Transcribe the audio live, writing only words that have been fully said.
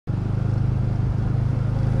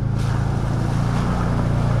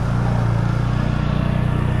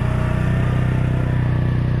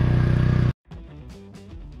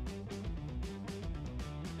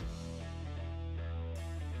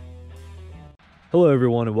Hello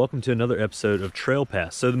everyone and welcome to another episode of Trail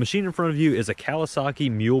Pass. So the machine in front of you is a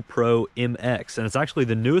Kawasaki Mule Pro MX, and it's actually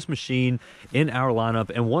the newest machine in our lineup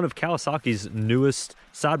and one of Kawasaki's newest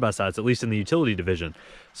side-by-sides, at least in the utility division.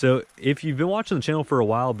 So if you've been watching the channel for a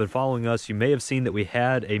while, been following us, you may have seen that we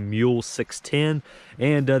had a Mule 610,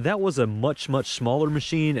 and that was a much smaller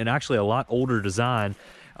machine and actually a lot older design.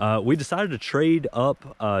 We decided to trade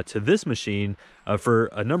up to this machine for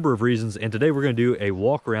a number of reasons, and today we're going to do a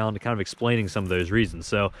walk around kind of explaining some of those reasons.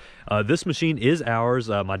 So this machine is ours.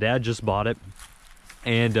 My dad just bought it,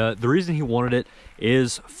 and the reason he wanted it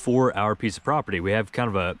is for our piece of property. We have kind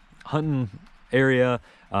of a hunting area.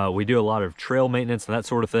 We do a lot of trail maintenance and that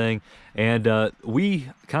sort of thing, and we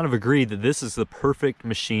kind of agreed that this is the perfect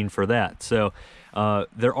machine for that. So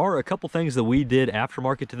there are a couple things that we did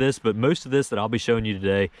aftermarket to this, but most of this that I'll be showing you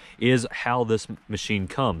today is how this machine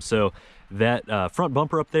comes. So that front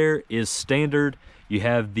bumper up there is standard. You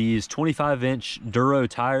have these 25-inch Duro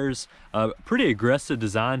tires, pretty aggressive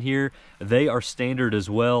design here. They are standard as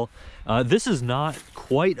well. This is not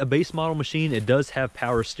quite a base model machine. It does have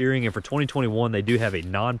power steering, and for 2021 they do have a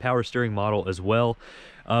non-power steering model as well.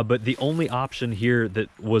 But the only option here that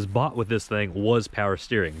was bought with this thing was power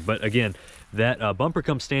steering. But again, that bumper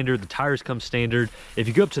comes standard, the tires come standard. If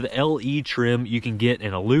you go up to the LE trim, you can get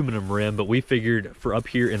an aluminum rim, but we figured for up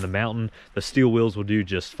here in the mountain, the steel wheels will do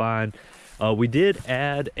just fine. We did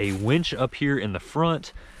add a winch up here in the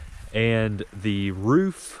front, and the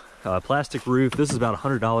roof, plastic roof. This is about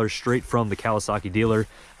 $100 straight from the Kawasaki dealer.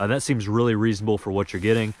 That seems really reasonable for what you're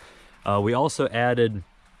getting. We also added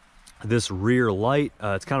this rear light.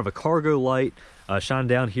 It's kind of a cargo light, shine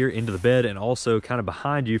down here into the bed and also kind of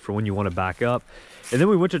behind you for when you want to back up. And then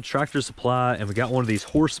we went to Tractor Supply and we got one of these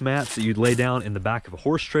horse mats that you'd lay down in the back of a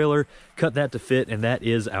horse trailer, cut that to fit, and that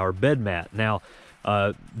is our bed mat. Now,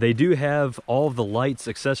 they do have all of the lights,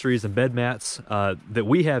 accessories, and bed mats that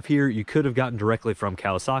we have here. You could have gotten directly from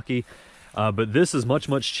Kawasaki, but this is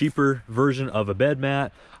much cheaper version of a bed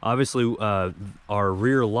mat. Obviously, our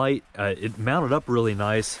rear light, it mounted up really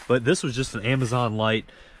nice, but this was just an Amazon light.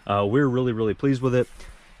 We're really pleased with it.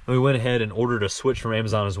 And we went ahead and ordered a switch from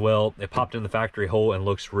Amazon as well. It popped in the factory hole and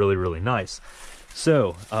looks really nice.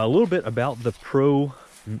 So a little bit about the Pro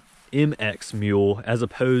MX Mule as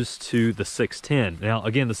opposed to the 610. Now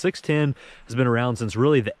again, the 610 has been around since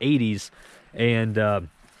really the 80s, and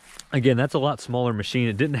again, that's a lot smaller machine.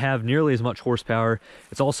 It didn't have nearly as much horsepower.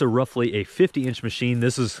 It's also roughly a 50-inch machine.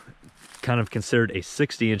 This is kind of considered a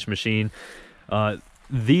 60-inch machine.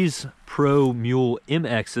 These Pro Mule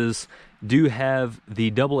MXs do have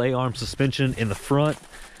the double A-arm suspension in the front,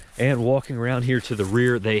 and walking around here to the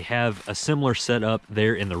rear, they have a similar setup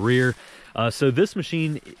there in the rear. So this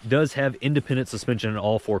machine does have independent suspension in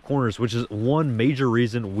all four corners, which is one major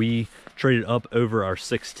reason we traded up over our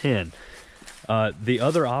 610. The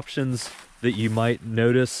other options that you might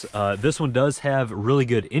notice, this one does have really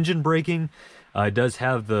good engine braking. It does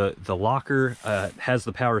have the locker, has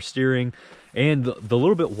the power steering, and the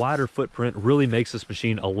little bit wider footprint really makes this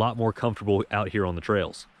machine a lot more comfortable out here on the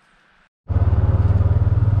trails.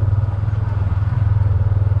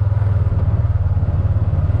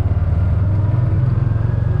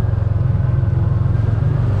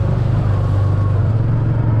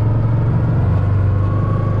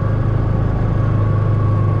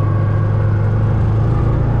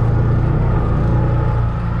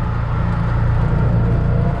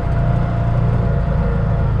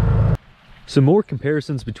 Some more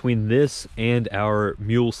comparisons between this and our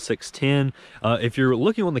Mule 610. If you're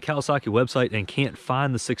looking on the Kawasaki website and can't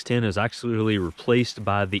find the 610, is actually replaced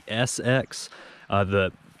by the SX.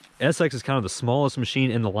 The SX is kind of the smallest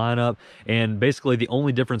machine in the lineup, and basically the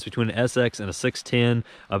only difference between an SX and a 610,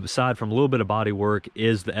 aside from a little bit of body work,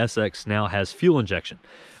 is the SX now has fuel injection.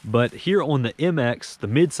 But here on the MX, the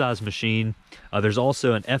mid-size machine, there's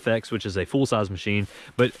also an FX, which is a full-size machine.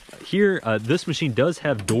 But here, this machine does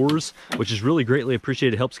have doors, which is really greatly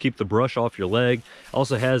appreciated. It helps keep the brush off your leg.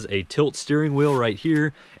 Also has a tilt steering wheel right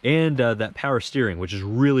here, and that power steering, which is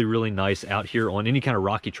really nice out here on any kind of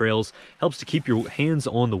rocky trails. Helps to keep your hands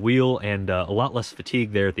on the wheel and a lot less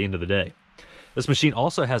fatigue there at the end of the day. This machine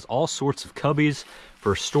also has all sorts of cubbies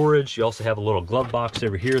for storage. You also have a little glove box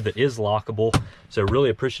over here that is lockable, so really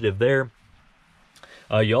appreciative there.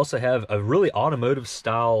 You also have a really automotive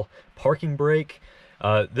style parking brake.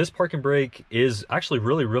 This parking brake is actually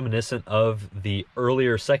really reminiscent of the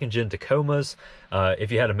earlier second-gen Tacomas. If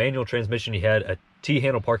you had a manual transmission, you had a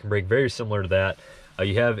T-handle parking brake very similar to that.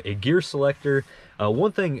 You have a gear selector.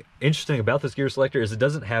 One thing interesting about this gear selector is it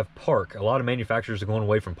doesn't have park. A lot of manufacturers are going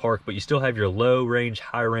away from park, but you still have your low range,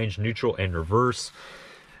 high range, neutral, and reverse.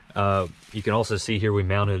 You can also see here we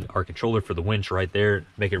mounted our controller for the winch right there,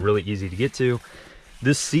 make it really easy to get to.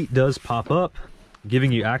 This seat does pop up,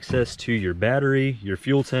 giving you access to your battery, your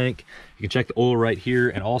fuel tank. You can check the oil right here,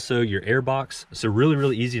 and also your air box. So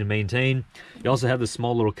really easy to maintain. You also have this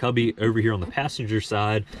small little cubby over here on the passenger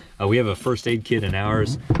side. We have a first aid kit in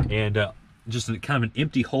ours, and just kind of an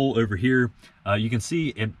empty hole over here. You can see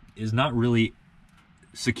it is not really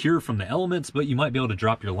secure from the elements, but you might be able to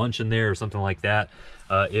drop your lunch in there or something like that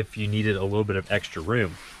if you needed a little bit of extra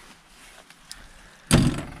room.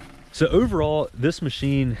 So overall, this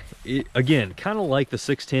machine, again, kind of like the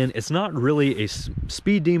 610, it's not really a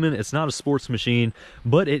speed demon, it's not a sports machine,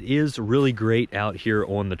 but it is really great out here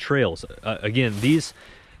on the trails. Again, these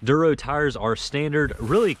Duro tires are standard,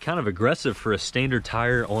 really kind of aggressive for a standard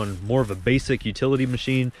tire on more of a basic utility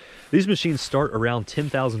machine. These machines start around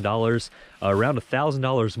 $10,000, around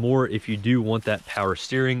 $1,000 more if you do want that power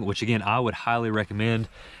steering, which again, I would highly recommend.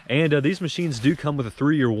 And these machines do come with a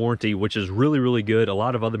 3-year warranty, which is really good. A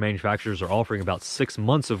lot of other manufacturers are offering about 6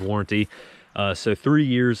 months of warranty. So 3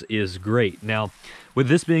 years is great. Now, with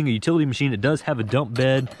this being a utility machine, it does have a dump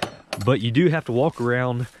bed, but you do have to walk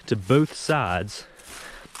around to both sides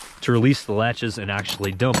to release the latches and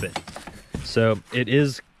actually dump it. So it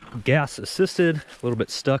is gas assisted, a little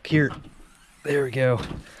bit stuck here. There we go.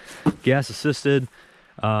 Gas assisted.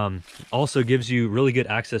 Also gives you really good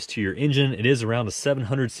access to your engine. It is around a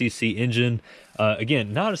 700cc engine.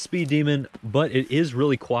 Again, not a speed demon, but it is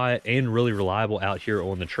really quiet and really reliable out here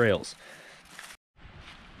on the trails.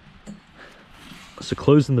 So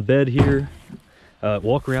closing the bed here,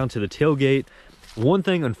 walk around to the tailgate. One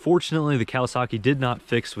thing, unfortunately, the Kawasaki did not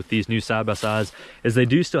fix with these new side-by-sides is they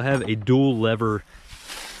do still have a dual lever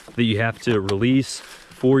that you have to release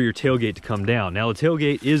for your tailgate to come down. Now, the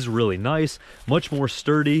tailgate is really nice, much more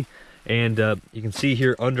sturdy, and you can see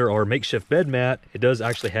here under our makeshift bed mat, it does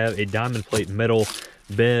actually have a diamond plate metal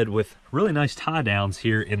bed with really nice tie downs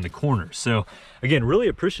here in the corners. So, again, really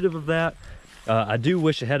appreciative of that. I do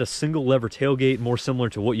wish it had a single lever tailgate, more similar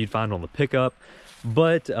to what you'd find on the pickup.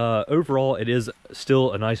 But overall, it is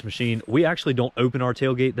still a nice machine. We actually don't open our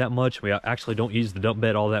tailgate that much. We actually don't use the dump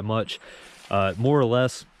bed all that much. More or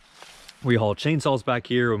less, we haul chainsaws back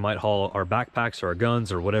here. We might haul our backpacks or our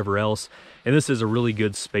guns or whatever else. And this is a really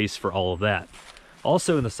good space for all of that.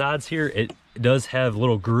 Also, in the sides here, it does have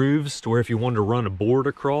little grooves to where if you wanted to run a board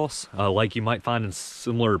across, like you might find in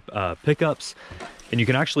similar pickups, and you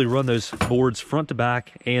can actually run those boards front to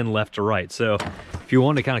back and left to right. So if you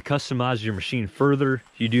want to kind of customize your machine further,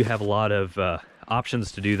 you do have a lot of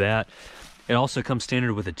options to do that. It also comes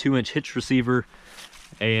standard with a 2-inch hitch receiver.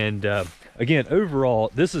 And again,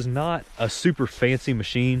 overall, this is not a super fancy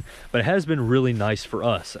machine, but it has been really nice for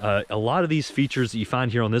us. A lot of these features that you find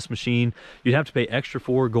here on this machine, you'd have to pay extra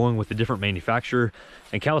for going with a different manufacturer,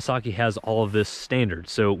 and Kawasaki has all of this standard.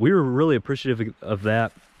 So we were really appreciative of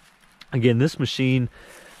that. Again, this machine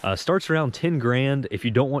starts around 10 grand if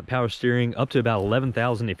you don't want power steering, up to about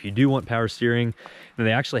 11,000 if you do want power steering. And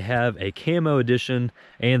they actually have a camo edition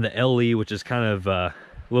and the LE, which is kind of a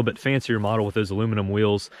little bit fancier model with those aluminum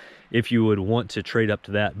wheels, if you would want to trade up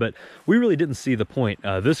to that. But we really didn't see the point.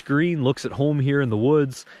 This green looks at home here in the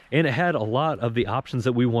woods, and it had a lot of the options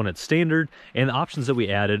that we wanted standard, and the options that we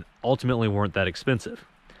added ultimately weren't that expensive.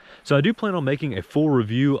 So I do plan on making a full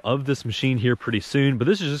review of this machine here pretty soon, but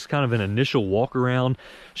this is just kind of an initial walk around,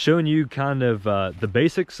 showing you kind of the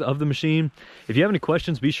basics of the machine. If you have any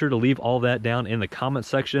questions, be sure to leave all that down in the comment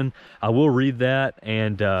section. I will read that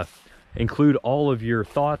and include all of your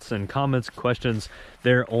thoughts and comments, questions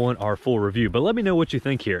there on our full review. But let me know what you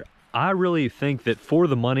think here. I really think that for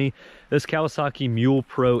the money, this Kawasaki Mule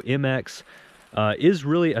Pro MX is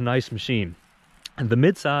really a nice machine. The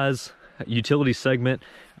midsize utility segment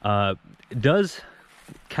does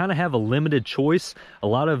kind of have a limited choice. A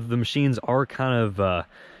lot of the machines are kind of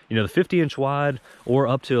you know, the 50-inch wide or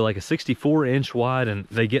up to like a 64-inch wide, and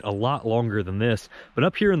they get a lot longer than this. But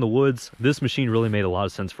up here in the woods, this machine really made a lot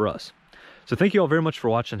of sense for us. So thank you all very much for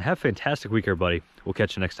watching. Have a fantastic week, everybody. We'll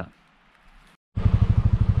catch you next time.